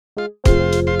Let's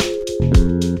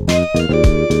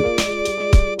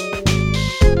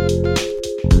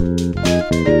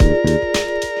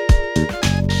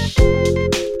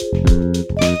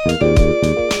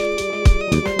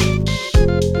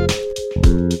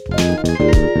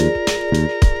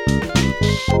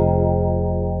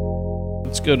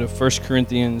go to 1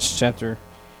 Corinthians chapter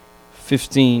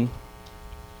 15.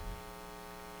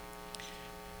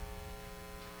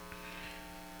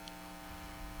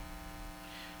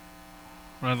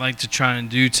 What I'd like to try and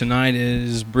do tonight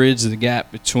is bridge the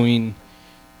gap between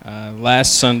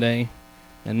last Sunday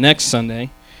and next Sunday,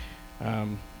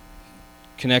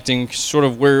 connecting sort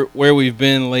of where we've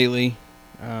been lately,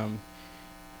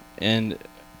 and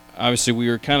obviously we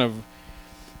were kind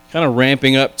of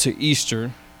ramping up to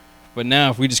Easter, but now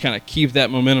if we just kind of keep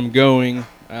that momentum going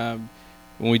when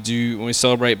we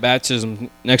celebrate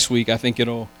baptism next week, I think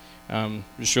it'll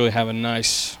just really have a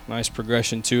nice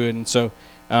progression to it. And so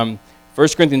 1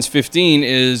 Corinthians 15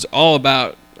 is all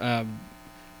about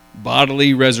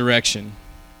bodily resurrection.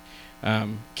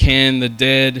 Can the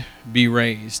dead be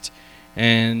raised?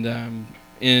 And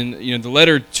in the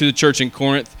letter to the church in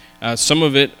Corinth, some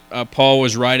of it Paul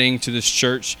was writing to this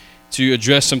church to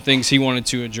address some things he wanted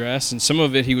to address, and some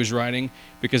of it he was writing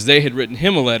because they had written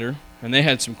him a letter and they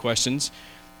had some questions.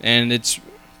 And it's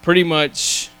pretty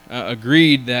much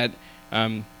agreed that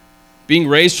being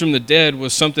raised from the dead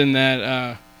was something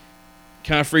that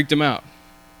kind of freaked him out.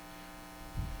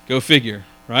 Go figure,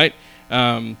 right?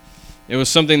 It was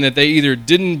something that they either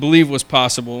didn't believe was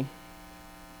possible,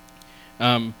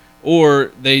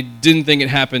 or they didn't think it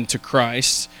happened to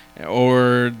Christ,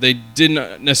 or they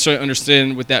didn't necessarily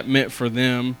understand what that meant for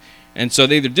them. And so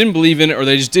they either didn't believe in it or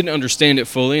they just didn't understand it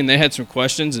fully, and they had some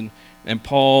questions. And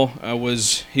Paul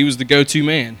was the go-to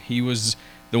man. He was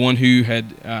the one who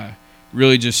had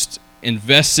really just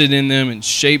invested in them and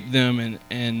shaped them.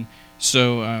 And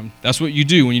so that's what you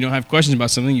do when you don't have questions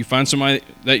about something. You find somebody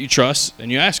that you trust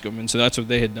and you ask them. And so that's what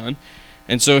they had done.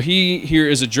 And so he here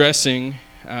is addressing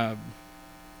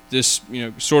this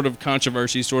sort of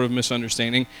controversy, sort of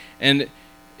misunderstanding. And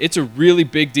it's a really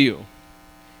big deal.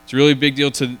 It's a really big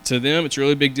deal to them. It's a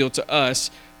really big deal to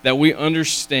us that we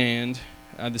understand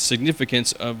the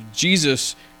significance of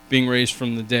Jesus being raised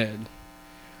from the dead,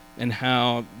 and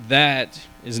how that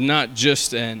is not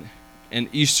just an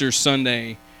Easter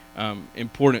Sunday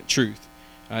important truth.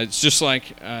 It's just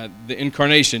like the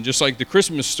incarnation, just like the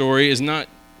Christmas story is not.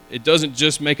 It doesn't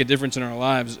just make a difference in our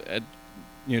lives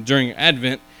during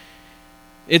Advent.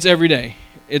 It's every day.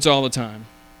 It's all the time.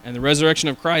 And the resurrection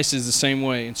of Christ is the same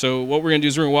way. And so what we're going to do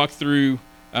is we're going to walk through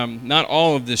not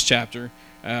all of this chapter,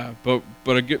 but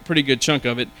a pretty good chunk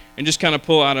of it, and just kind of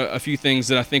pull out a few things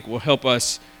that I think will help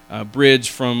us bridge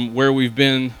from where we've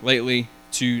been lately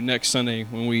to next Sunday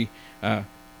when we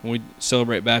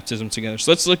celebrate baptism together.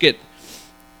 So let's look at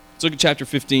chapter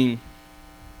 15,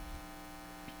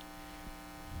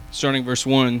 starting verse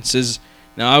 1. It says,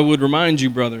 "Now I would remind you,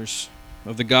 brothers,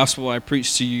 of the gospel I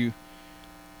preached to you,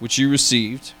 which you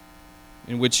received,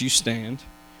 in which you stand,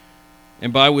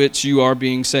 and by which you are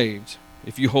being saved,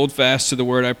 if you hold fast to the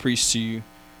word I preached to you,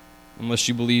 unless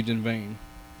you believed in vain.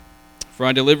 For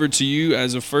I delivered to you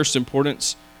as of first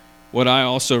importance what I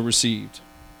also received,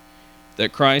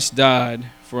 that Christ died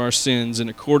for our sins in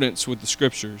accordance with the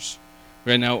Scriptures."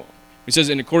 Right now, he says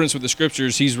in accordance with the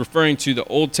Scriptures, he's referring to the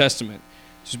Old Testament.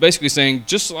 He's basically saying,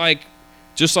 just like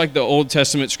the Old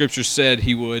Testament Scriptures said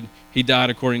he would, he died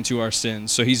according to our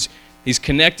sins. So he's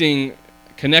connecting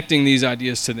these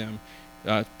ideas to them,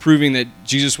 proving that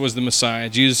Jesus was the Messiah.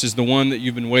 Jesus is the one that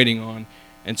you've been waiting on.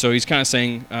 And so he's kind of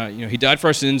saying, he died for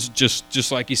our sins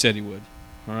just like he said he would.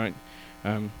 All right,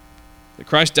 that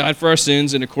Christ died for our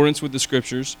sins in accordance with the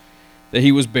Scriptures, that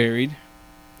he was buried,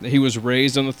 that he was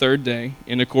raised on the third day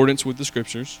in accordance with the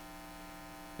Scriptures,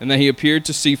 and that he appeared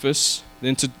to Cephas,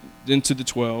 then to the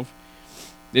 12.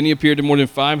 Then he appeared to more than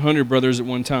 500 brothers at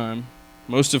one time,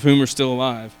 most of whom are still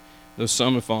alive, though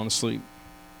some have fallen asleep.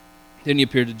 Then he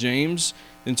appeared to James,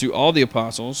 then to all the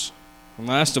apostles, and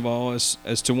last of all,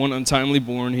 as to one untimely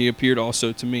born, he appeared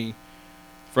also to me.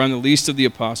 For I am the least of the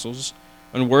apostles,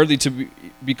 unworthy to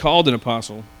be called an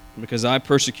apostle, because I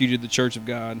persecuted the church of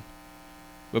God.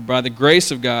 But by the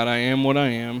grace of God I am what I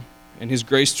am, and his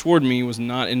grace toward me was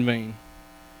not in vain.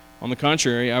 On the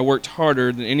contrary, I worked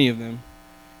harder than any of them,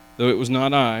 though it was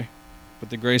not I, but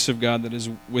the grace of God that is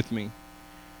with me.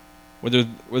 Whether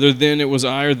then it was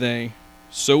I or they,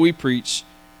 so we preach,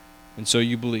 and so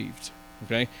you believed.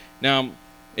 Okay? Now,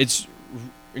 it's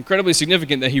incredibly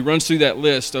significant that he runs through that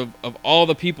list of all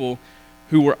the people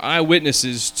who were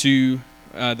eyewitnesses to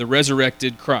the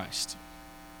resurrected Christ.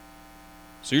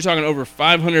 So you're talking over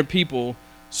 500 people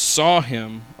saw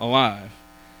him alive,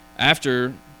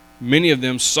 after many of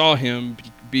them saw him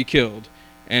be killed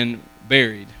and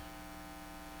buried.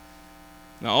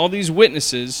 Now, all these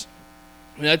witnesses,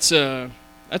 that's a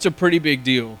pretty big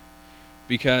deal,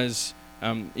 because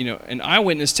an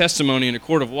eyewitness testimony in a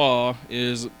court of law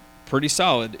is pretty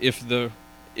solid if the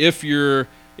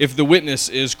witness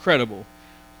is credible.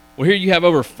 Well, here you have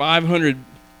over 500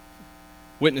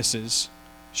 witnesses.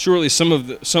 Surely some in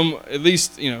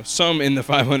the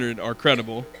 500 are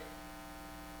credible.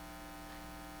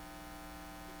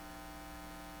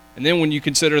 And then when you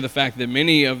consider the fact that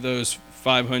many of those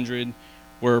 500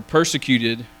 were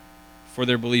persecuted for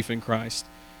their belief in Christ,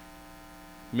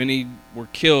 many were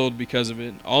killed because of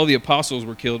it. All the apostles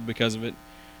were killed because of it.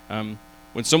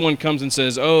 When someone comes and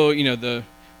says, the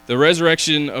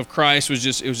resurrection of Christ was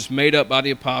just made up by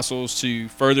the apostles to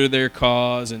further their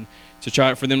cause and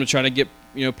for them to try to get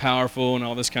powerful and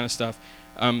all this kind of stuff,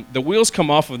 the wheels come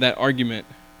off of that argument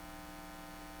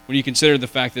when you consider the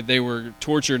fact that they were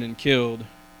tortured and killed.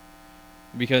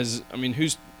 Because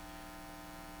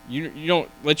you don't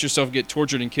let yourself get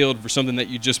tortured and killed for something that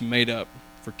you just made up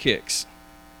for kicks.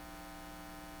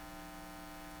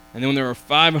 And then when there were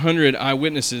 500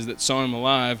 eyewitnesses that saw him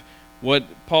alive, what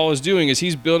Paul is doing is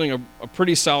he's building a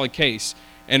pretty solid case.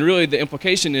 And really the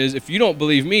implication is, if you don't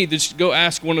believe me, just go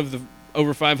ask one of the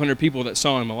over 500 people that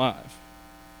saw him alive.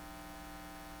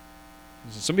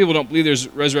 Some people don't believe there's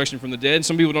resurrection from the dead.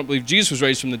 Some people don't believe Jesus was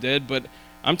raised from the dead. But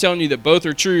I'm telling you that both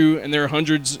are true, and there are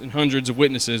hundreds and hundreds of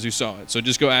witnesses who saw it. So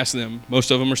just go ask them. Most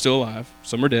of them are still alive.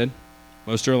 Some are dead.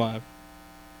 Most are alive.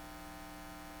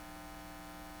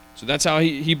 So that's how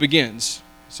he begins,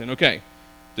 saying, okay,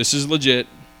 this is legit.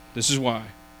 This is why.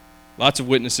 Lots of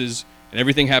witnesses, and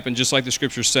everything happened just like the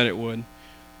Scriptures said it would.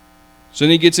 So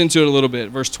then he gets into it a little bit,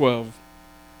 verse 12.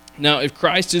 Now, if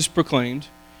Christ is proclaimed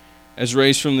as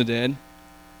raised from the dead,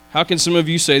 how can some of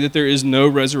you say that there is no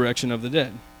resurrection of the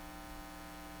dead?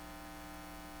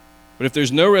 But if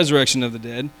there's no resurrection of the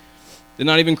dead, then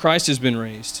not even Christ has been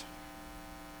raised.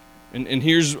 And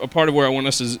here's a part of where I want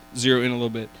us to zero in a little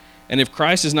bit. And if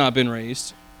Christ has not been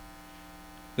raised,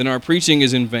 then our preaching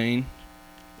is in vain,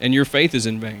 and your faith is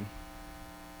in vain.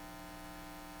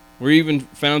 We're even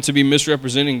found to be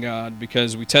misrepresenting God,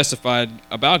 because we testified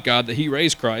about God that he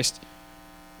raised Christ,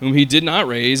 whom he did not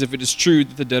raise, if it is true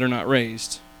that the dead are not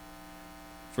raised.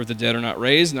 For if the dead are not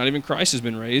raised, not even Christ has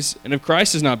been raised. And if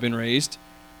Christ has not been raised,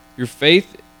 your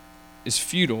faith is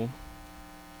futile,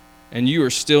 and you are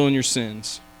still in your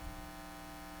sins.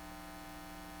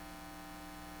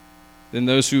 Then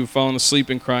those who have fallen asleep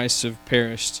in Christ have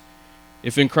perished.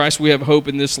 If in Christ we have hope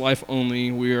in this life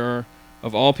only, we are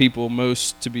of all people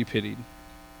most to be pitied.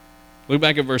 Look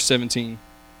back at verse 17.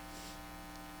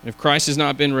 If Christ has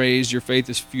not been raised, your faith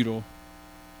is futile,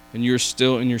 and you are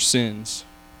still in your sins.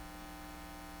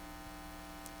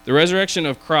 The resurrection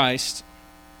of Christ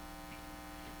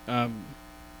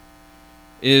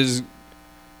is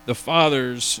the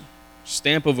Father's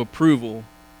stamp of approval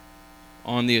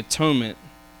on the atonement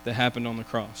that happened on the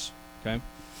cross. Okay?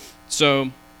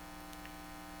 So,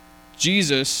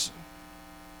 Jesus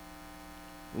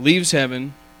leaves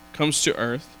heaven, comes to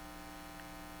earth,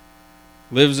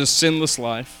 lives a sinless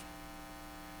life,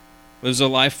 lives a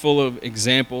life full of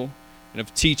example and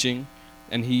of teaching,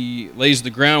 and he lays the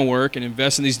groundwork and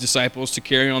invests in these disciples to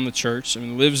carry on the church.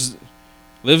 Lives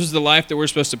the life that we're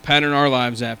supposed to pattern our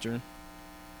lives after.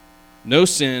 No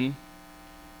sin,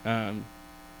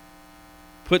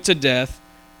 put to death.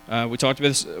 We talked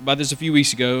about this a few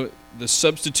weeks ago. The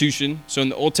substitution. So in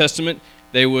the Old Testament,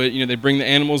 they would, they bring the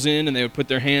animals in, and they would put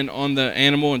their hand on the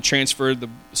animal and transfer the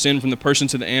sin from the person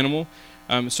to the animal.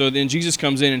 So then Jesus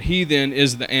comes in, and he then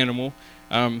is the animal.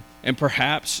 And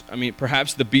perhaps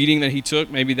the beating that he took,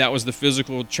 maybe that was the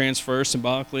physical transfer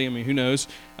symbolically. Who knows?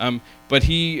 But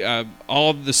he,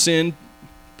 all the sin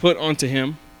put onto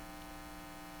him,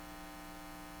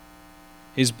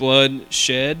 his blood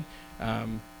shed.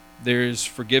 There's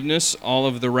forgiveness, all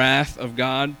of the wrath of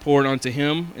God poured onto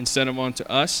him instead of onto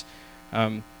us.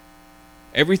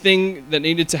 Everything that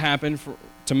needed to happen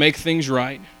to make things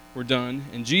right were done.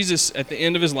 And Jesus, at the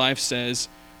end of his life, says,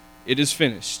 "It is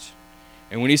finished."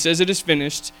 And when he says it is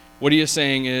finished, what he is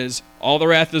saying is, all the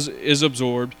wrath is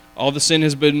absorbed, all the sin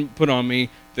has been put on me,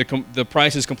 the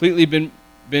price has completely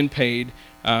been paid.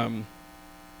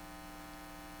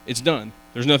 It's done.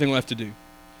 There's nothing left to do.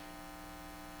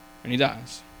 And he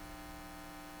dies.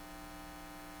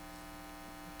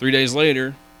 3 days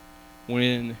later,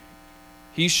 when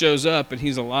he shows up and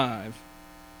he's alive,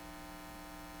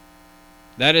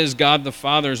 that is God the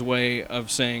Father's way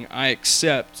of saying, I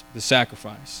accept the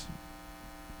sacrifice.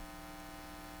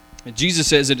 And Jesus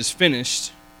says it is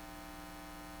finished.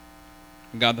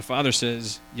 And God the Father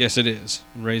says, yes, it is,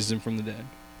 and raised him from the dead.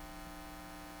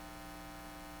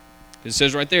 It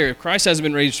says right there, if Christ hasn't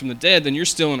been raised from the dead, then you're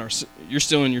still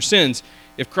in your sins.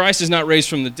 If Christ is not raised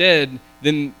from the dead,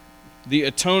 then the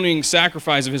atoning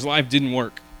sacrifice of his life didn't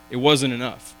work. It wasn't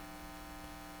enough.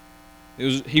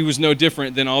 He was no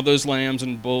different than all those lambs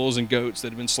and bulls and goats that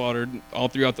had been slaughtered all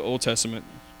throughout the Old Testament.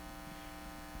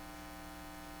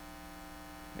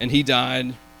 And he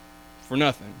died for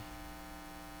nothing.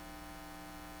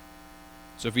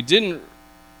 So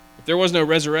if there was no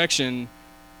resurrection,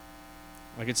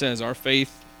 like it says, our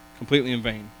faith completely in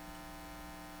vain.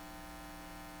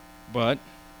 But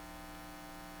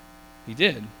he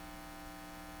did.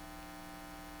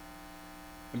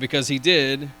 And because he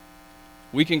did,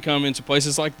 we can come into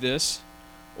places like this,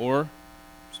 or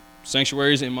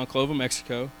sanctuaries in Monclova,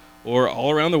 Mexico, or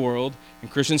all around the world, and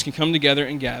Christians can come together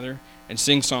and gather and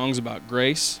sing songs about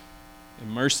grace and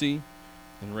mercy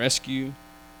and rescue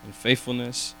and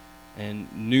faithfulness and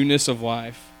newness of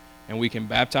life. And we can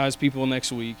baptize people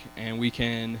next week,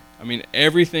 and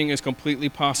everything is completely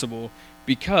possible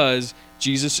because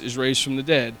Jesus is raised from the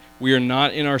dead. We are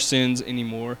not in our sins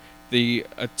anymore. The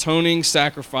atoning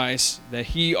sacrifice that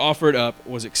he offered up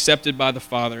was accepted by the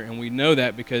Father, and we know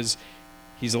that because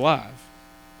he's alive.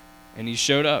 And he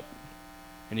showed up.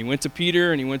 And he went to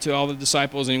Peter, and he went to all the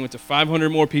disciples, and he went to 500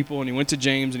 more people, and he went to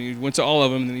James, and he went to all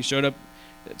of them, and then he showed up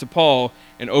to Paul,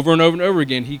 and over and over and over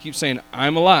again, he keeps saying,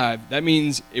 I'm alive. That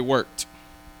means it worked.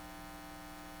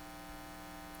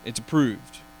 It's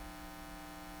approved.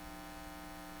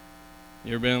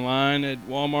 You ever been in line at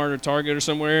Walmart or Target or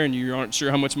somewhere, and you aren't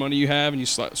sure how much money you have, and you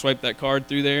swipe that card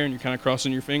through there, and you're kind of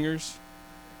crossing your fingers?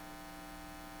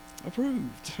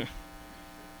 Approved.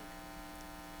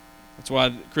 That's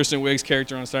why Kristen Wiig's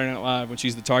character on Saturday Night Live, when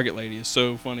she's the Target lady, is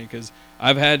so funny, because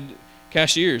I've had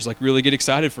cashiers really get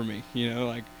excited for me,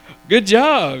 good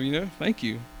job, thank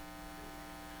you.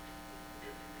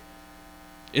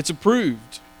 It's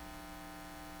approved.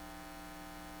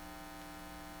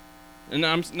 And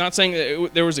I'm not saying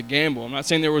that there was a gamble. I'm not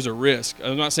saying there was a risk.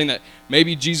 I'm not saying that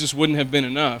maybe Jesus wouldn't have been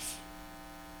enough.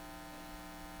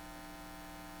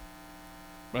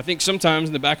 But I think sometimes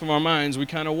in the back of our minds, we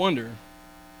kind of wonder.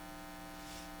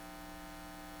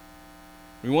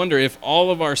 We wonder if all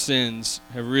of our sins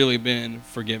have really been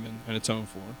forgiven and atoned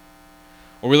for.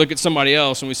 Or we look at somebody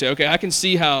else and we say, okay, I can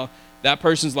see how that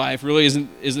person's life really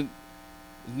isn't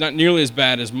not nearly as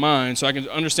bad as mine, so I can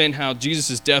understand how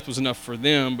Jesus' death was enough for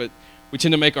them, but we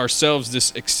tend to make ourselves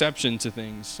this exception to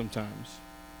things sometimes.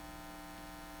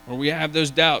 Or we have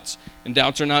those doubts, and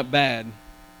doubts are not bad.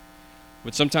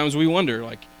 But sometimes we wonder,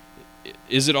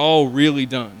 is it all really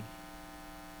done?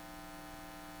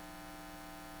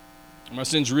 Are my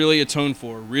sins really atoned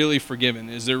for, really forgiven?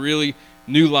 Is there really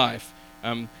new life?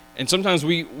 And sometimes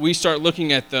we start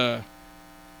looking at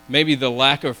maybe the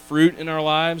lack of fruit in our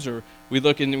lives, or we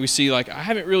look and we see I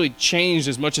haven't really changed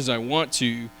as much as I want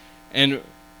to, and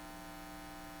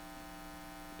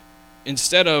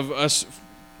instead of us,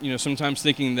 sometimes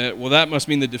thinking that, well, that must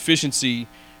mean the deficiency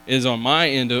is on my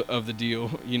end of the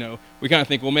deal, we kind of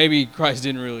think, well, maybe Christ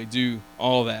didn't really do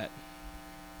all that.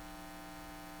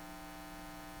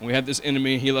 And we have this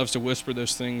enemy, he loves to whisper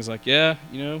those things if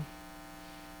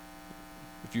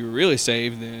you were really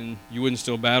saved, then you wouldn't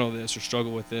still battle this or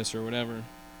struggle with this or whatever.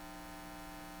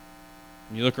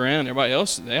 And you look around, everybody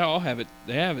else, they have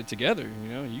it together,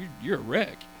 you're a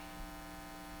wreck.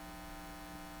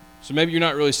 So maybe you're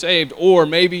not really saved, or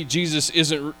maybe Jesus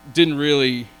didn't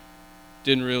really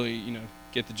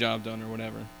get the job done or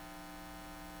whatever.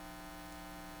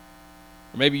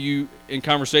 Or maybe you, in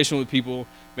conversation with people,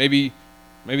 maybe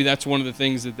that's one of the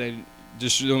things that they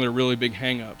just one of their really big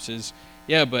hang-ups is,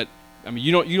 yeah, but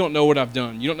you don't know what I've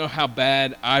done. You don't know how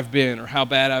bad I've been, or how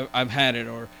bad I've had it,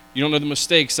 or you don't know the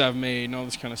mistakes I've made, and all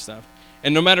this kind of stuff.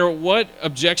 And no matter what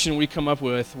objection we come up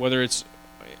with, whether it's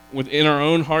within our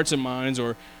own hearts and minds,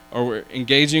 or we're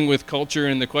engaging with culture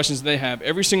and the questions they have,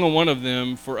 every single one of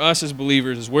them, for us as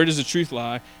believers, is where does the truth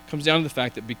lie, comes down to the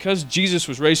fact that because Jesus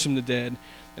was raised from the dead,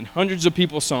 and hundreds of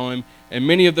people saw him, and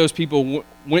many of those people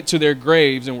went to their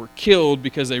graves and were killed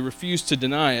because they refused to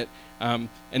deny it, and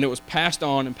it was passed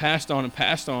on and passed on and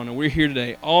passed on, and we're here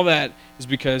today. All that is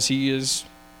because he is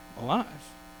alive.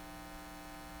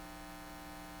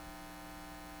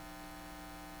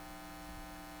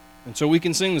 And so we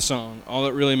can sing the song, All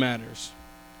That Really Matters.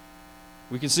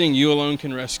 We can sing, You Alone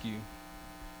Can Rescue.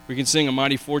 We can sing, A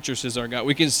Mighty Fortress Is Our God.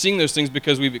 We can sing those things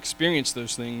because we've experienced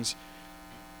those things.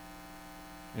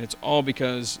 And it's all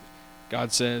because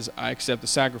God says, I accept the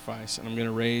sacrifice, and I'm going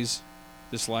to raise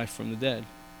this life from the dead.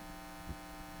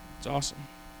 It's awesome.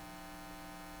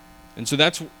 And so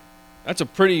that's That's a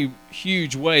pretty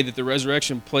huge way that the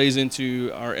resurrection plays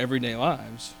into our everyday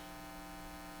lives.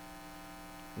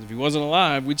 If he wasn't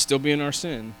alive, we'd still be in our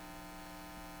sin.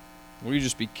 We'd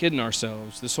just be kidding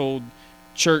ourselves. This whole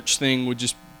church thing would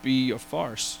just be a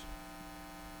farce.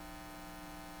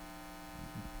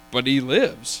 But he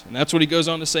lives. And that's what he goes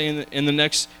on to say in the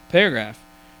next paragraph.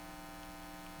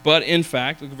 But in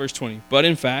fact, look at verse 20. But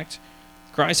in fact,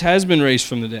 Christ has been raised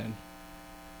from the dead,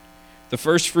 the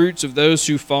first fruits of those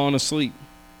who've fallen asleep.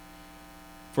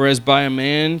 For as by a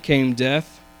man came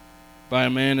death, by a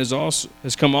man has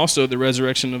come also the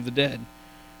resurrection of the dead.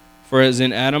 For as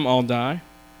in Adam all die,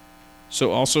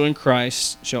 so also in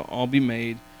Christ shall all be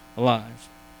made alive.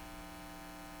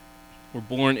 We're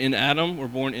born in Adam, we're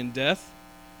born in death.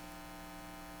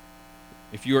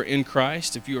 If you are in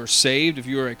Christ, if you are saved, if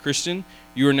you are a Christian,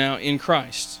 you are now in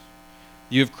Christ.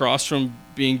 You have crossed from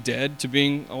being dead to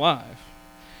being alive.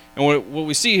 And what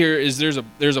we see here is there's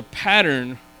a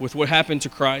pattern with what happened to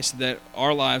Christ that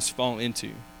our lives fall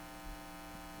into.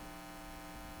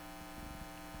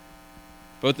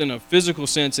 Both in a physical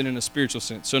sense and in a spiritual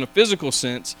sense. So in a physical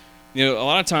sense, a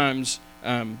lot of times,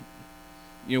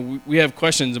 we have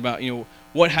questions about,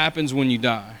 what happens when you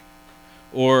die?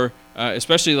 Or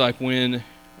especially like when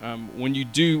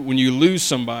you lose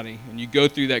somebody and you go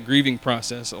through that grieving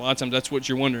process, a lot of times that's what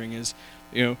you're wondering is,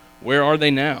 where are they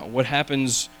now? What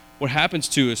happens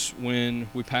to us when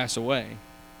we pass away?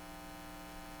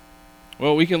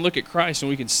 Well, we can look at Christ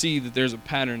and we can see that there's a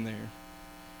pattern there.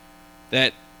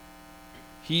 That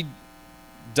he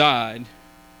died,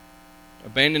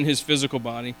 abandoned his physical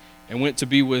body, and went to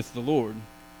be with the Lord.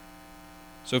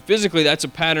 So physically, that's a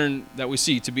pattern that we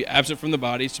see, to be absent from the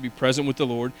body, to be present with the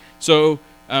Lord. So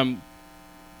in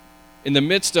the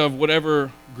midst of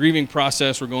whatever grieving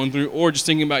process we're going through, or just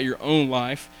thinking about your own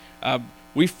life,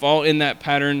 we fall in that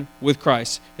pattern with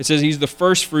Christ. It says he's the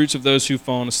first fruits of those who've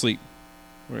fallen asleep.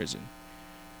 Where is it?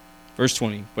 Verse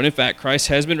 20. But in fact, Christ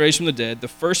has been raised from the dead, the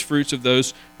first fruits of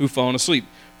those who've fallen asleep.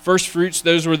 First fruits,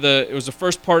 it was the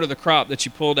first part of the crop that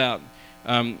you pulled out.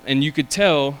 And you could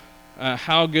tell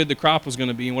how good the crop was going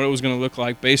to be and what it was going to look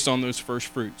like based on those first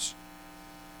fruits.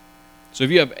 So if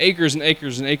you have acres and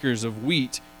acres and acres of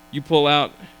wheat, you pull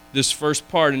out this first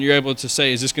part and you're able to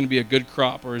say, is this going to be a good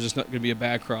crop or is this not going to be a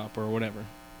bad crop or whatever?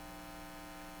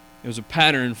 It was a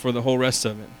pattern for the whole rest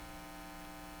of it.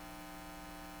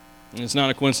 And it's not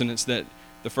a coincidence that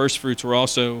the first fruits were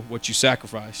also what you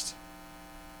sacrificed.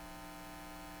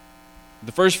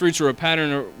 The first fruits are a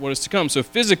pattern of what is to come. So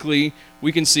physically,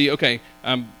 we can see, okay,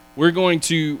 we're going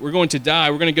to die.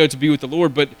 We're going to go to be with the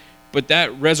Lord, but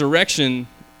that resurrection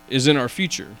is in our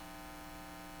future.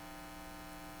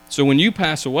 So when you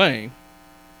pass away,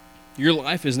 your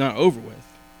life is not over with.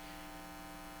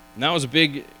 And that was a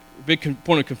big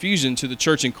point of confusion to the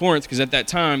church in Corinth, because at that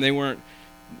time they weren't.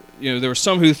 There were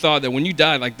some who thought that when you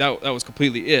died, like that was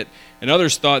completely it, and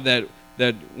others thought that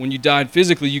when you died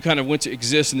physically, you kind of went to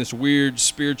exist in this weird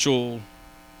spiritualness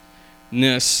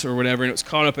or whatever, and it was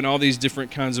caught up in all these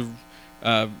different kinds of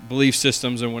belief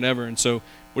systems and whatever. And so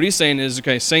what he's saying is,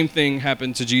 okay, same thing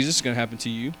happened to Jesus, it's going to happen to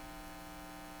you.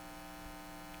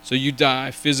 So you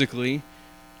die physically,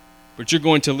 but you're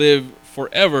going to live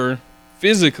forever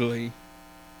physically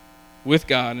with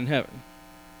God in heaven.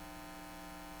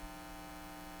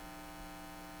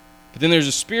 But then there's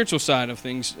a spiritual side of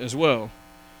things as well.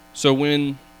 So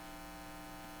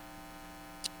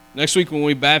next week when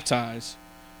we baptize,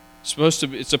 it's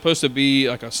supposed to be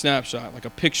like a snapshot, like a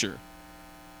picture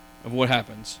of what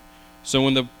happens. So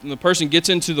when the person gets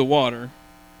into the water,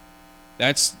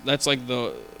 that's like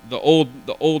the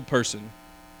old person,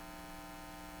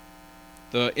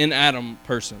 the in Adam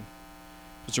person.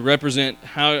 It's to represent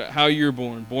how you're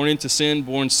born into sin,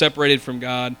 born separated from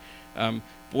God,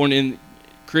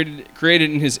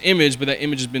 created in his image, but that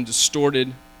image has been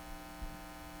distorted.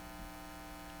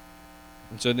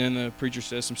 And so then the preacher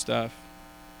says some stuff.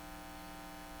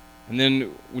 And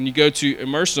then when you go to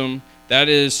immerse them, that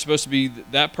is supposed to be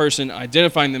that person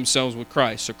identifying themselves with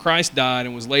Christ. So Christ died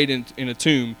and was laid in a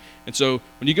tomb. And so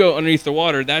when you go underneath the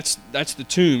water, that's the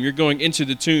tomb. You're going into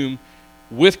the tomb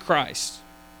with Christ.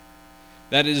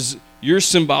 That is your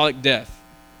symbolic death.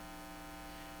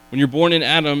 When you're born in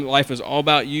Adam, life is all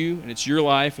about you, and it's your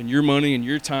life and your money and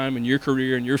your time and your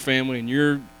career and your family and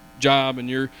your job and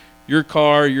your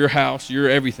car, your house, your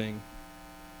everything.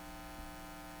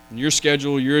 And your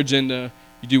schedule, your agenda,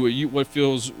 you do what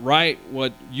feels right,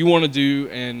 what you want to do,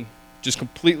 and just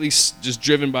completely just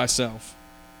driven by self.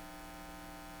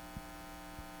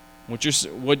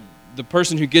 What the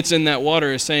person who gets in that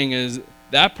water is saying is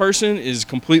that person is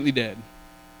completely dead,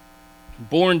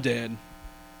 born dead,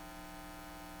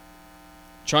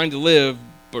 trying to live,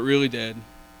 but really dead.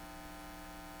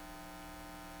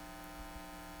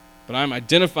 But I'm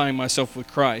identifying myself with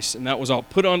Christ, and that was all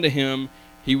put onto him.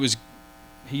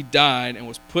 He died and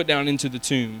was put down into the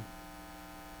tomb.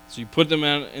 So you put them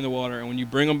out in the water, and when you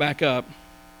bring them back up,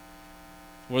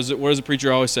 what does the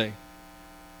preacher always say?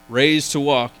 Raised to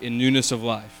walk in newness of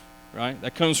life, right?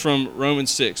 That comes from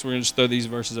Romans 6. We're going to just throw these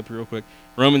verses up here real quick.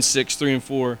 Romans 6, 3 and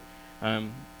 4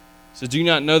 says, do you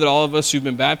not know that all of us who've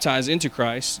been baptized into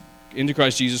Christ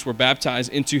Jesus, were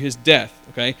baptized into his death,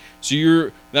 okay?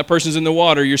 So that person's in the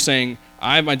water, you're saying,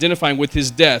 I'm identifying with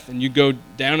his death, and you go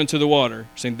down into the water,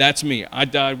 saying, that's me. I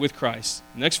died with Christ.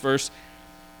 Next verse,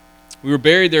 we were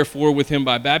buried, therefore, with him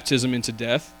by baptism into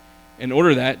death, in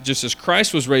order that, just as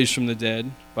Christ was raised from the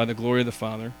dead by the glory of the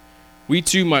Father, we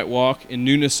too might walk in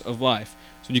newness of life.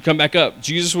 So when you come back up,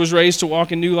 Jesus was raised to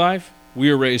walk in new life. We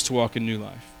are raised to walk in new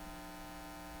life.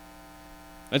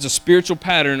 That's a spiritual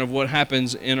pattern of what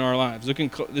happens in our lives.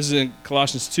 This is in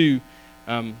Colossians 2.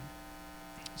 It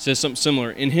says something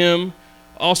similar. In him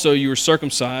also you were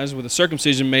circumcised with a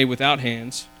circumcision made without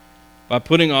hands, by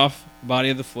putting off the body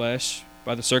of the flesh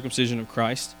by the circumcision of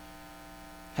Christ,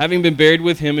 having been buried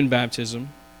with him in baptism,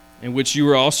 in which you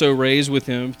were also raised with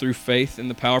him through faith in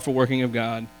the powerful working of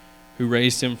God, who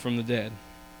raised him from the dead.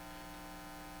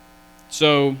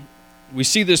 So we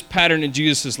see this pattern in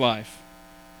Jesus' life.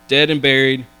 Dead and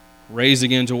buried, raised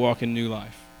again to walk in new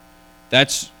life.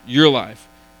 That's your life.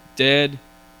 Dead,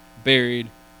 buried,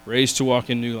 raised to walk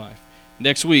in new life.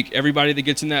 Next week, everybody that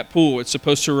gets in that pool, it's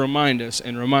supposed to remind us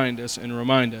and remind us and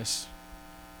remind us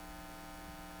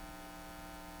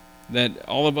that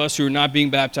all of us who are not being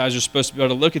baptized are supposed to be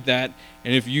able to look at that.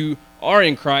 And if you are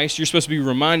in Christ, you're supposed to be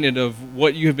reminded of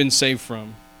what you have been saved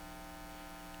from.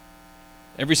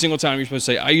 Every single time you're supposed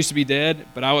to say, I used to be dead,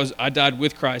 but I died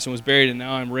with Christ and was buried, and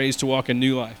now I'm raised to walk in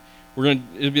new life.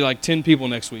 It'll be like 10 people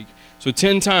next week. So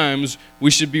 10 times we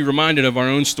should be reminded of our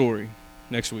own story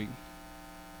next week.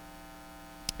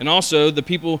 And also, the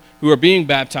people who are being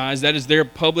baptized, that is their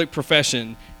public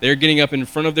profession. They're getting up in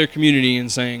front of their community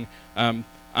and saying,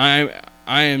 I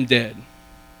am dead.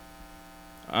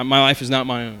 My life is not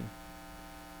my own.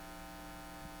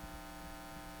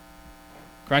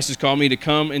 Christ has called me to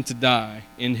come and to die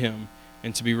in him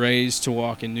and to be raised to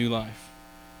walk in new life.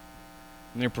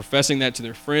 And they're professing that to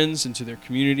their friends and to their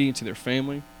community and to their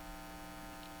family.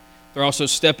 They're also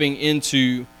stepping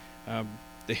into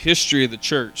the history of the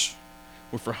church,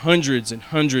 where for hundreds and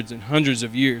hundreds and hundreds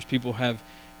of years people have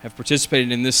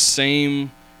participated in this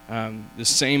same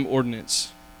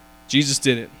ordinance. Jesus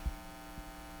did it.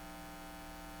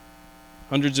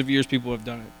 Hundreds of years people have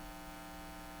done it.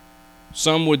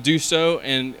 Some would do so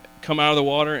and come out of the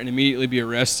water and immediately be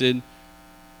arrested,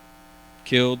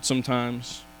 killed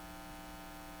sometimes.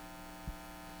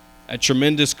 At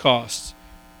tremendous cost,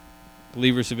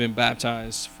 believers have been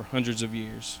baptized for hundreds of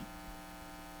years.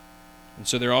 And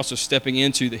so they're also stepping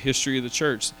into the history of the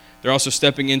church. They're also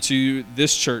stepping into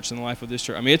this church and the life of this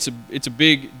church. I mean, it's a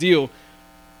big deal,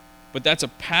 but that's a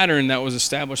pattern that was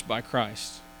established by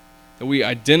Christ, that we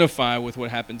identify with what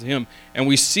happened to him. And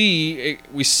we see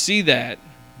that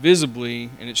visibly,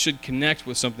 and it should connect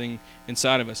with something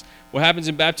inside of us. What happens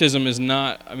in baptism is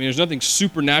there's nothing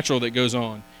supernatural that goes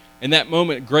on. In that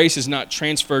moment, grace is not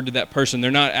transferred to that person.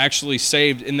 They're not actually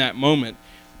saved in that moment.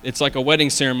 It's like a wedding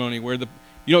ceremony where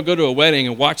you don't go to a wedding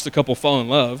and watch the couple fall in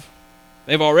love.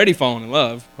 They've already fallen in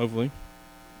love, hopefully,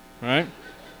 right?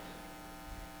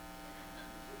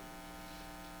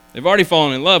 They've already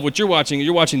fallen in love. What you're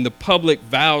watching the public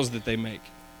vows that they make.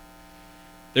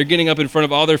 They're getting up in front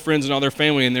of all their friends and all their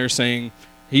family, and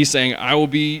he's saying, I will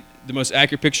be the most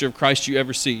accurate picture of Christ you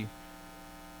ever see.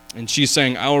 And she's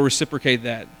saying, I will reciprocate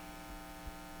that.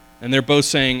 And they're both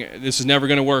saying, this is never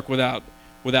going to work without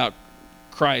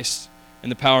Christ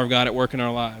and the power of God at work in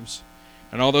our lives.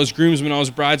 And all those groomsmen, all those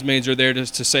bridesmaids are there to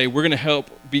say, we're going to help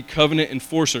be covenant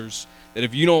enforcers, that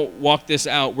if you don't walk this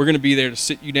out, we're going to be there to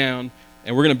sit you down,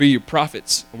 and we're going to be your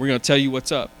prophets, and we're going to tell you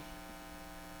what's up.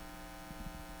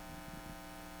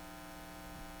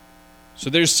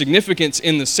 So there's significance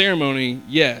in the ceremony,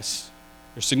 yes.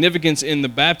 There's significance in the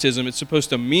baptism. It's supposed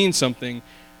to mean something,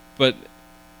 but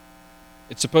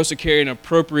it's supposed to carry an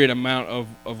appropriate amount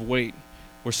of weight.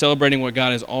 We're celebrating what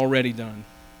God has already done.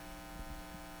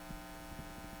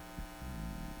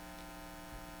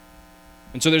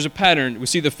 And so there's a pattern. We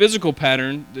see the physical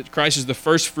pattern that Christ is the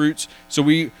first fruits. So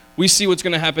we see what's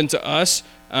going to happen to us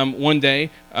one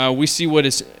day. We see what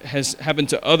has happened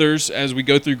to others as we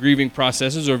go through grieving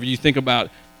processes. Or if you think about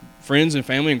friends and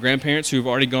family and grandparents who have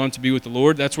already gone to be with the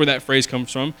Lord, that's where that phrase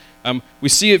comes from. We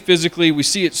see it physically. We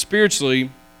see it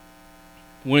spiritually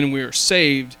when we are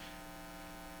saved.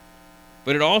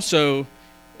 but it also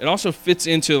fits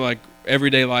into like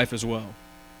everyday life as well.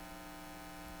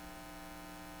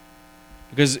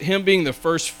 Because him being the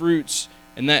first fruits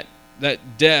and that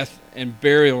death and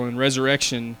burial and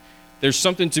resurrection, there's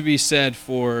something to be said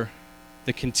for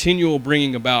the continual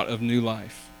bringing about of new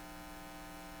life.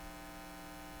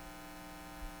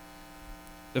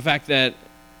 The fact that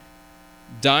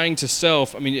dying to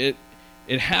self, I mean,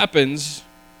 it happens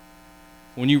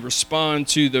when you respond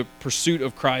to the pursuit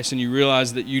of Christ and you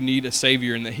realize that you need a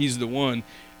Savior and that He's the one.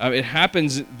 It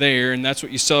happens there, and that's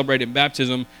what you celebrate in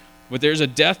baptism. But there's a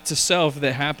death to self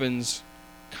that happens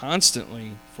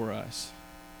constantly for us.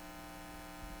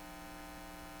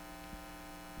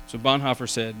 So Bonhoeffer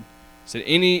said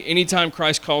any time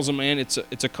Christ calls a man, it's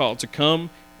a call to come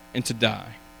and to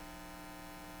die.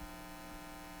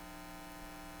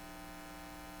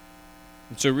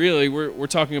 And so really, we're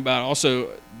talking about also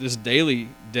this daily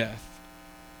death,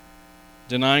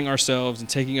 denying ourselves and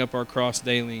taking up our cross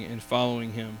daily and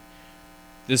following Him.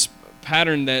 This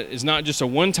pattern that is not just a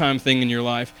one-time thing in your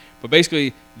life, but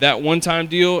basically that one-time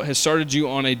deal has started you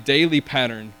on a daily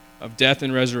pattern of death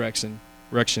and resurrection,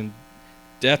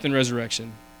 death and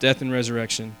resurrection, death and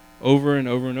resurrection, over and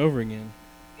over and over again.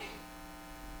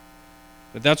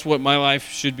 But that's what my life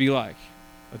should be like.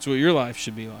 That's what your life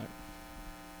should be like.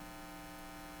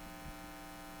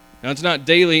 Now, it's not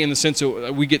daily in the sense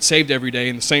that we get saved every day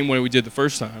in the same way we did the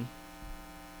first time.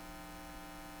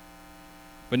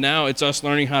 But now it's us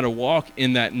learning how to walk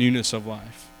in that newness of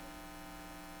life.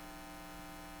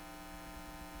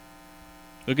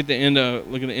 Look at the end of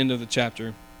the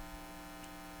chapter.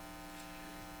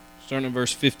 Starting in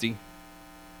verse 50. It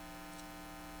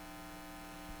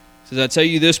says, I tell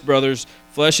you this, brothers,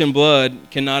 flesh and blood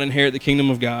cannot inherit the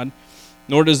kingdom of God,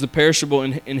 nor does the perishable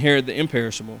inherit the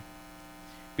imperishable.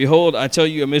 Behold, I tell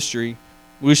you a mystery.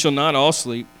 We shall not all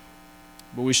sleep,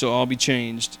 but we shall all be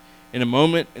changed. In a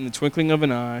moment, in the twinkling of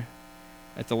an eye,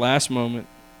 at the last trumpet.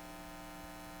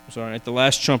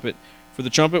 For the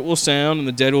trumpet will sound, and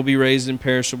the dead will be raised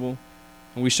imperishable,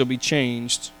 and we shall be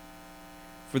changed.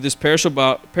 For this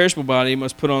perishable body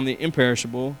must put on the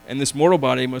imperishable, and this mortal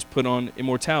body must put on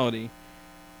immortality.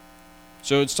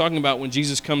 So it's talking about when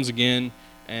Jesus comes again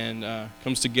and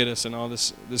comes to get us and all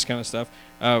this kind of stuff.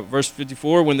 Verse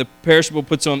 54, when the perishable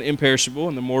puts on the imperishable,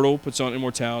 and the mortal puts on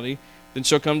immortality, then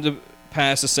shall come to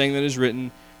pass the saying that is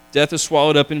written, death is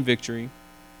swallowed up in victory.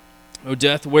 O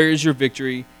death, where is your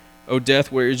victory? O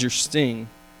death, where is your sting?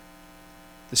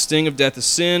 The sting of death is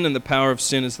sin, and the power of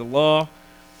sin is the law.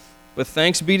 But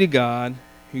thanks be to God,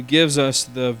 who gives us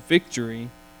the victory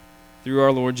through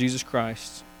our Lord Jesus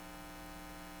Christ.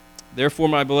 Therefore,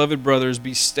 my beloved brothers,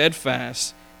 be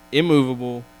steadfast,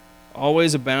 immovable,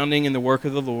 always abounding in the work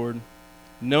of the Lord,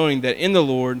 knowing that in the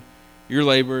Lord your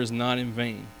labor is not in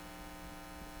vain.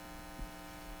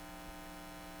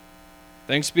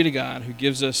 Thanks be to God who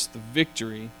gives us the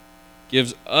victory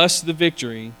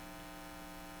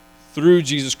through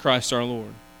Jesus Christ our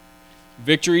Lord.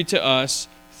 Victory to us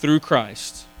through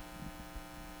Christ.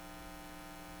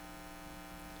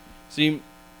 See,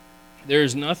 there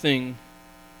is nothing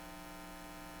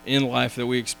in life that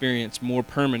we experience more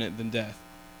permanent than death.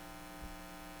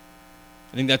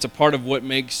 I think that's a part of what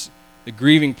makes the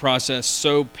grieving process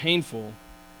so painful.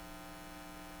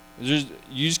 You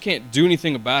just can't do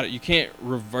anything about it. You can't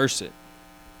reverse it.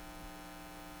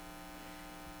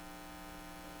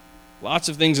 Lots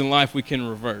of things in life we can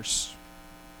reverse.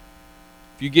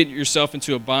 If you get yourself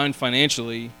into a bind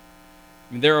financially,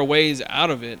 I mean, there are ways out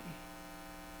of it.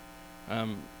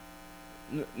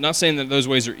 Not saying that those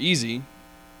ways are easy.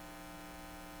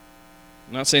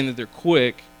 I'm not saying that they're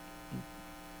quick.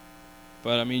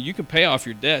 But, I mean, you can pay off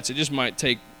your debts. It just might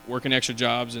take working extra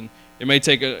jobs, and it may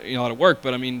take a lot of work.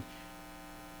 But, I mean,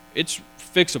 it's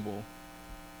fixable.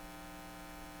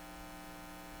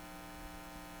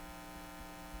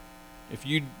 If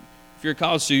you're a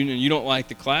college student and you don't like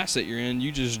the class that you're in,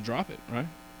 you just drop it, right?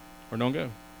 Or don't go.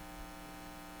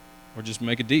 Or just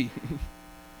make a D.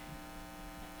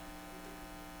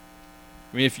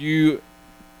 I mean, if you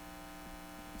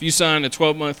sign a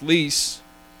 12-month lease,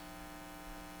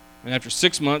 and after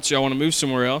 6 months y'all want to move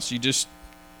somewhere else, you just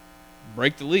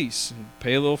break the lease and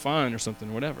pay a little fine or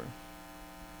something, or whatever.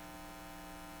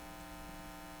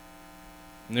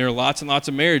 And there are lots and lots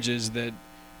of marriages that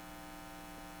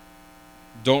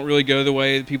don't really go the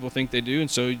way that people think they do,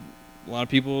 and so a lot of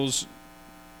people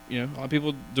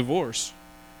divorce.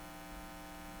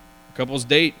 Couples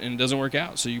date and it doesn't work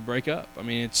out, so you break up. I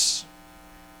mean,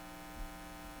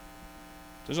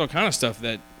 there's all kind of stuff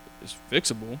that is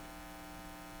fixable.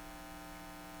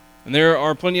 And there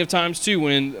are plenty of times too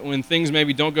when things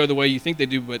maybe don't go the way you think they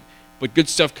do, but good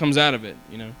stuff comes out of it,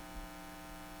 you know.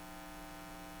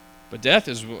 But death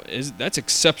that's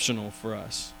exceptional for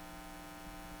us.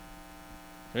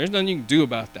 There's nothing you can do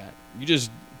about that. You just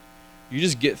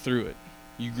get through it.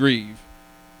 You grieve.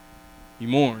 You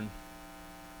mourn.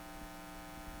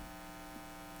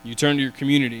 You turn to your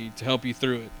community to help you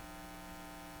through it.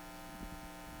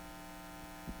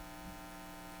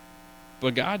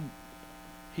 But God,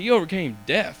 He overcame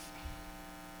death.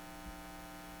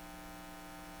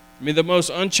 I mean, the most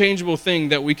unchangeable thing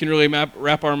that we can really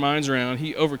wrap our minds around,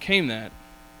 He overcame that.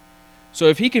 So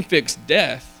if He can fix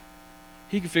death,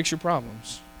 He can fix your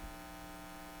problems.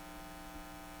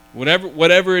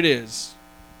 Whatever it is.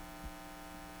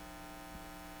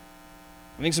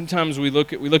 I think sometimes we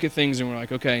look at things and we're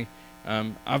like, okay,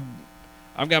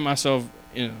 I've got myself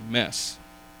in a mess.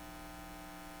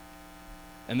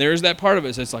 And there's that part of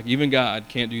us that's like, even God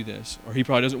can't do this. Or He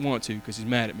probably doesn't want to because He's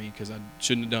mad at me because I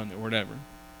shouldn't have done it or whatever.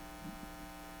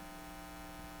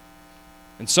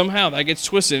 And somehow that gets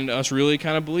twisted into us really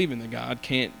kind of believing that God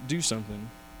can't do something.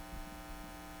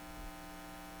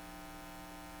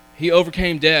 He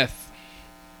overcame death.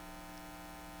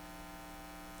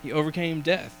 He overcame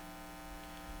death.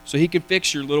 So He can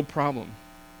fix your little problem.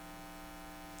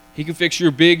 He can fix your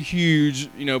big, huge,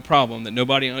 problem that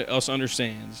nobody else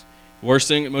understands. Worst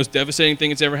thing, most devastating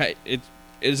thing it's ever had, it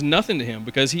is nothing to Him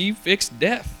because He fixed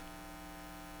death.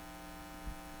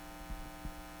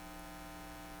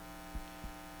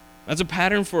 That's a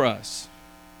pattern for us.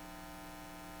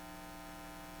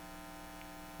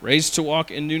 Raised to walk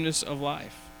in newness of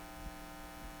life.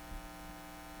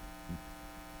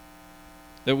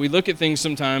 That we look at things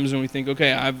sometimes and we think,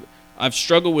 okay, I've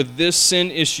struggled with this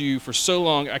sin issue for so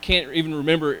long, I can't even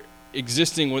remember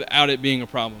existing without it being a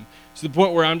problem. To the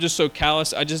point where I'm just so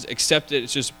callous, I just accept it.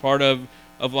 It's just part of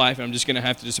life, and I'm just going to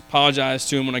have to just apologize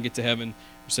to Him when I get to heaven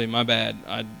and say, my bad,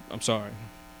 I'm sorry.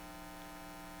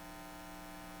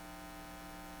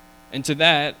 And to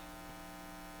that,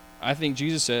 I think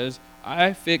Jesus says,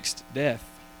 I fixed death.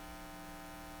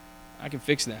 I can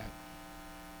fix that.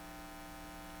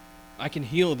 I can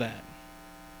heal that.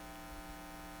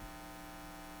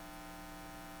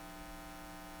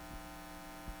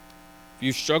 If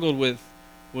you've struggled with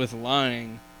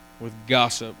lying, with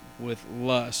gossip, with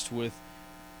lust, with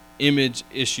image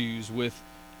issues, with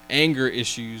anger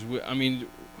issues,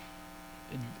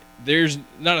 there's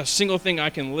not a single thing I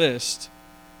can list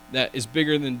that is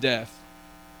bigger than death.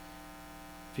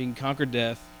 If He can conquer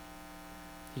death,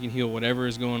 He can heal whatever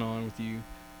is going on with you,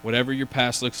 whatever your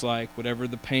past looks like, whatever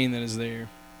the pain that is there.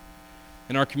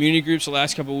 In our community groups the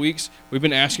last couple of weeks, we've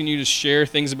been asking you to share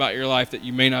things about your life that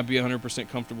you may not be 100%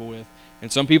 comfortable with. And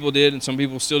some people did, and some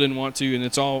people still didn't want to, and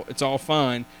it's all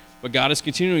fine. But God is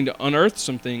continuing to unearth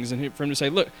some things, and for Him to say,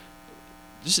 look,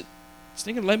 just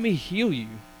thinking, let me heal you.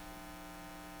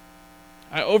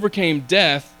 I overcame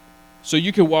death so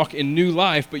you can walk in new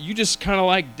life, but you just kind of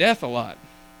like death a lot.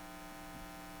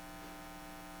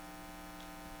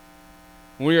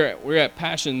 When we were at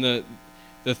Passion, the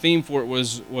theme for it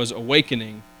was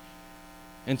awakening.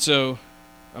 And so,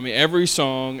 every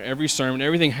song, every sermon,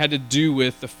 everything had to do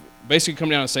with basically come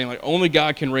down and saying, like, only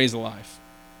God can raise a life.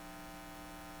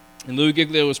 And Louis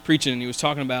Giglio was preaching, and he was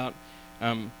talking about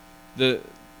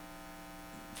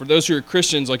for those who are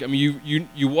Christians,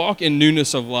 you walk in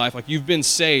newness of life, like you've been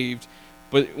saved,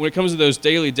 but when it comes to those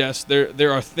daily deaths,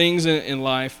 there are things in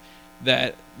life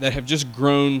that have just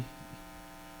grown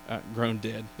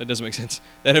dead. That doesn't make sense.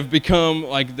 That have become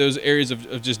like those areas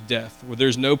of just death, where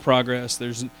there's no progress.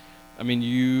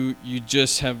 You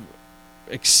just have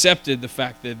accepted the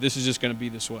fact that this is just going to be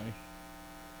this way.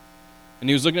 And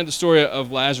he was looking at the story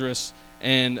of Lazarus,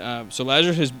 and so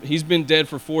Lazarus he's been dead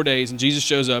for 4 days, and Jesus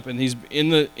shows up, and he's in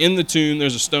the tomb.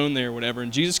 There's a stone there, or whatever,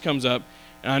 and Jesus comes up,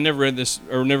 and I never read this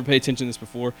or never paid attention to this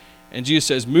before. And Jesus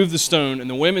says, "Move the stone," and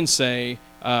the women say,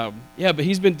 "Yeah, but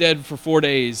he's been dead for 4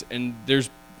 days, and there's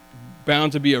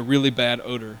bound to be a really bad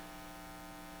odor."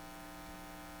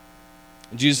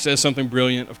 And Jesus says something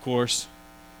brilliant, of course,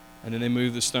 and then they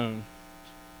move the stone.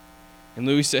 And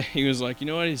Louis said, he was like, you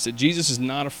know what? He said, Jesus is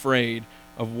not afraid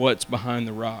of what's behind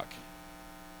the rock.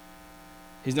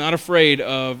 He's not afraid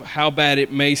of how bad it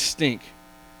may stink.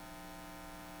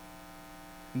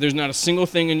 There's not a single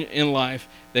thing in life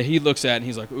that he looks at and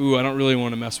he's like, ooh, I don't really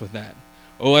want to mess with that.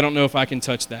 Oh, I don't know if I can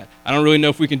touch that. I don't really know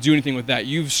if we can do anything with that.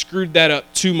 You've screwed that up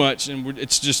too much, and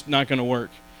it's just not going to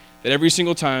work. That every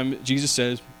single time, Jesus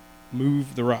says,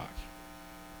 move the rock.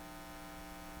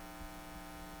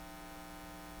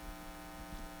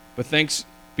 But thanks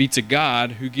be to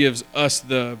God who gives us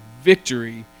the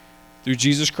victory through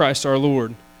Jesus Christ our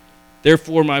Lord.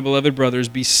 Therefore, my beloved brothers,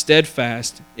 be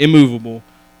steadfast, immovable,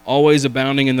 always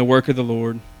abounding in the work of the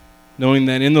Lord, knowing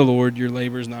that in the Lord your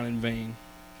labor is not in vain.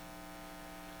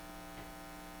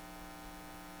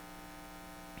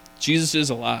 Jesus is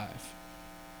alive.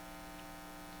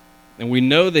 And we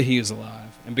know that he is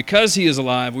alive. And because he is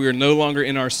alive, we are no longer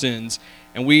in our sins.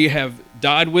 And we have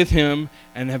died with him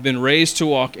and have been raised to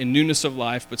walk in newness of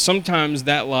life. But sometimes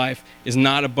that life is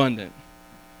not abundant.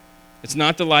 It's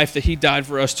not the life that he died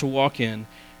for us to walk in.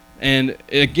 And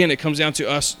again, it comes down to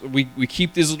us. We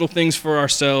keep these little things for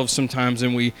ourselves sometimes.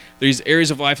 And there's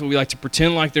areas of life that we like to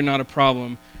pretend like they're not a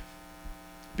problem.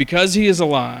 Because he is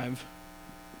alive,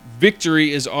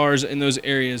 victory is ours in those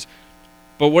areas.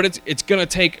 But what it's going to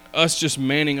take us just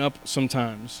manning up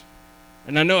sometimes.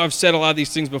 And I know I've said a lot of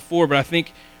these things before, but I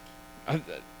think, I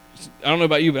don't know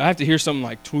about you, but I have to hear something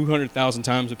like 200,000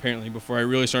 times apparently before it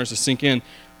really starts to sink in.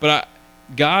 But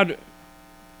God,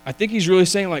 I think he's really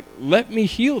saying, like, let me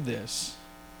heal this.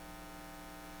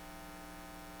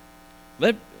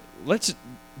 Let's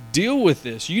deal with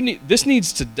this. This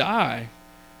needs to die.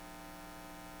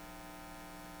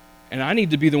 And I need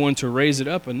to be the one to raise it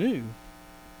up anew.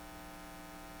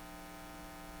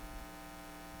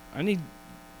 I need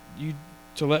you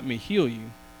to let me heal you.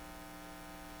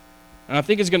 And I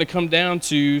think it's going to come down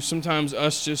to sometimes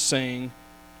us just saying,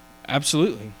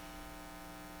 absolutely.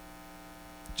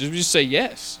 Just say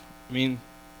yes. I mean,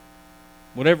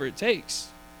 whatever it takes.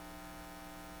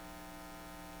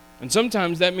 And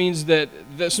sometimes that means that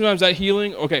sometimes that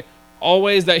healing,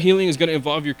 always that healing is going to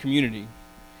involve your community.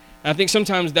 And I think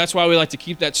sometimes that's why we like to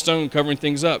keep that stone covering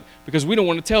things up, because we don't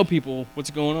want to tell people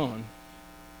what's going on.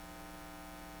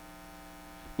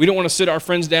 We don't want to sit our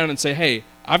friends down and say, hey,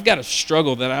 I've got a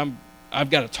struggle that I've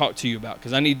got to talk to you about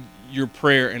because I need your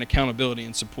prayer and accountability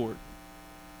and support.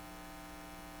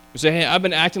 We say, hey, I've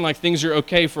been acting like things are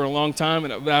okay for a long time,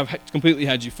 and I've completely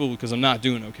had you fooled because I'm not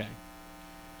doing okay.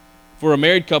 For a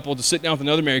married couple to sit down with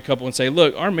another married couple and say,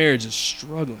 look, our marriage is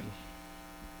struggling,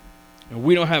 and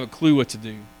we don't have a clue what to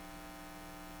do.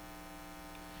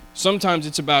 Sometimes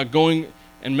it's about going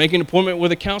and making an appointment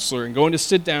with a counselor and going to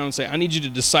sit down and say, I need you to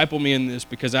disciple me in this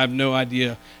because I have no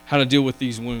idea how to deal with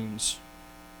these wounds.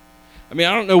 I mean,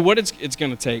 I don't know what it's going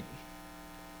to take.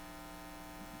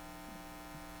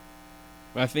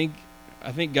 But I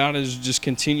think God is just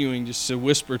continuing just to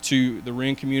whisper to the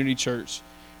Ring Community Church,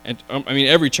 and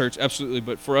every church, absolutely,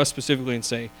 but for us specifically, and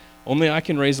say, only I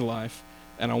can raise a life,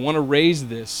 and I want to raise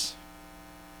this.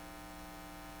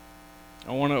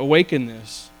 I want to awaken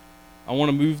this. I want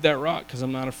to move that rock because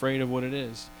I'm not afraid of what it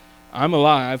is. I'm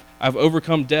alive. I've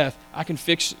overcome death. I can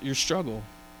fix your struggle.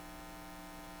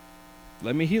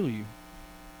 Let me heal you.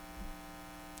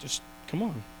 Just come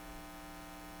on.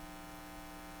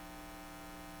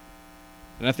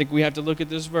 And I think we have to look at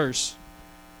this verse.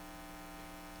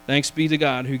 Thanks be to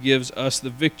God who gives us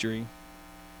the victory.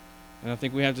 And I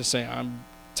think we have to say, I'm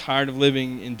tired of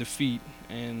living in defeat,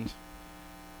 and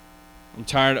I'm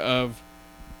tired of,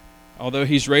 although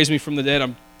he's raised me from the dead,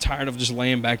 I'm tired of just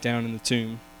laying back down in the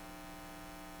tomb.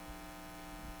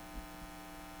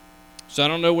 So I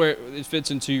don't know where it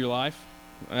fits into your life.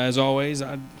 As always,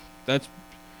 I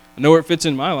know where it fits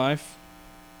in my life.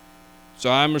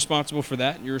 So I'm responsible for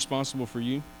that, and you're responsible for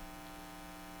you.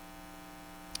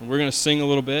 And we're going to sing a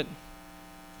little bit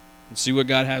and see what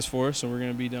God has for us, and we're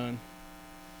going to be done.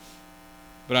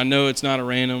 But I know this is not a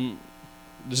random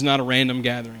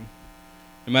gathering.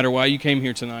 No matter why you came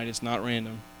here tonight, it's not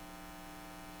random.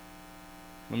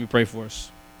 Let me pray for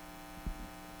us.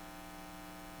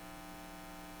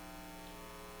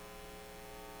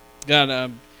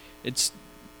 God, it's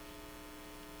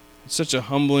such a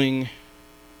humbling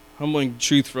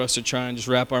truth for us to try and just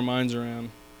wrap our minds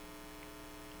around.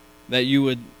 That you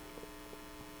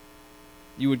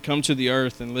would come to the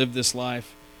earth and live this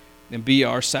life and be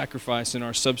our sacrifice and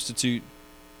our substitute.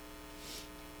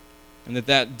 And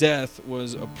that death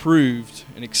was approved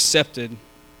and accepted.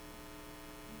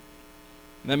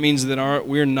 And that means that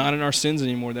we're not in our sins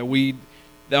anymore. That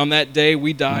on that day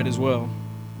we died as well.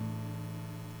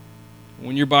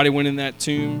 When your body went in that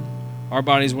tomb, our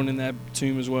bodies went in that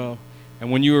tomb as well.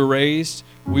 And when you were raised,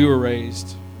 we were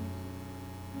raised.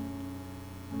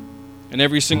 And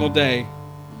every single day,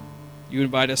 you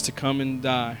invite us to come and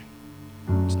die,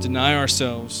 to deny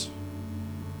ourselves,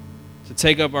 to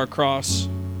take up our cross,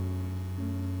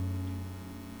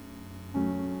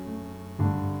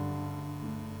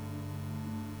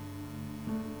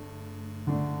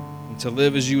 and to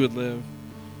live as you would live,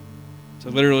 to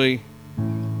literally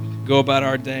go about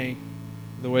our day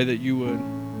the way that you would.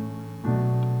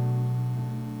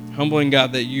 Humbling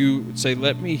God that you would say,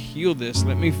 let me heal this,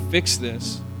 let me fix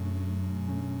this.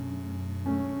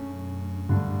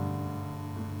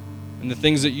 and the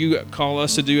things that you call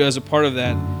us to do as a part of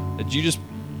that, that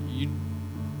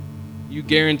you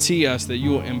guarantee us that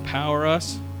you will empower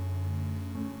us,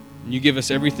 and you give us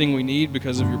everything we need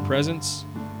because of your presence.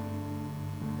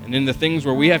 And in the things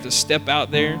where we have to step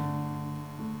out there,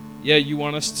 yeah, you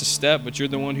want us to step, but you're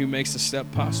the one who makes the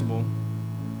step possible.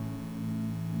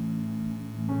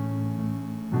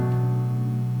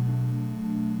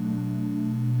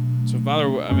 So,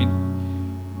 Father, I mean,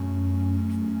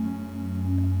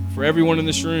 for everyone in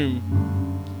this room,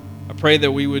 I pray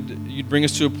that you'd bring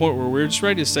us to a point where we're just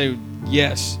ready to say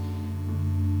yes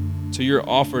to your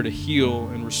offer to heal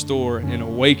and restore and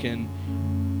awaken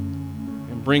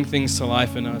and bring things to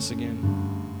life in us again.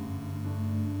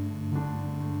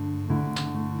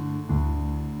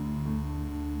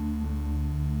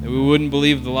 That we wouldn't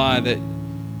believe the lie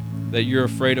that you're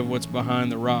afraid of what's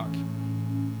behind the rock.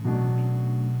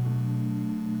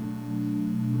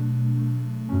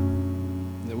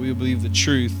 That we would believe the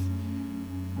truth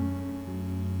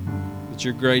that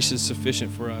your grace is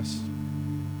sufficient for us.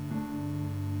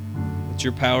 That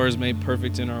your power is made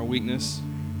perfect in our weakness.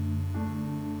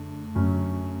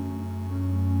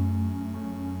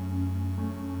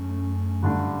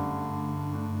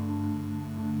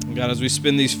 And God, as we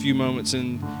spend these few moments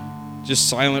in just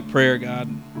silent prayer, God,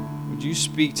 would you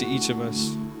speak to each of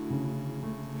us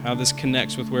how this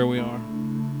connects with where we are?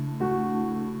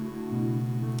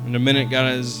 In a minute, God,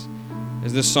 as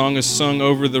this song is sung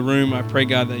over the room, I pray,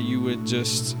 God, that you would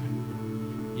just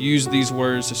use these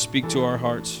words to speak to our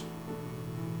hearts.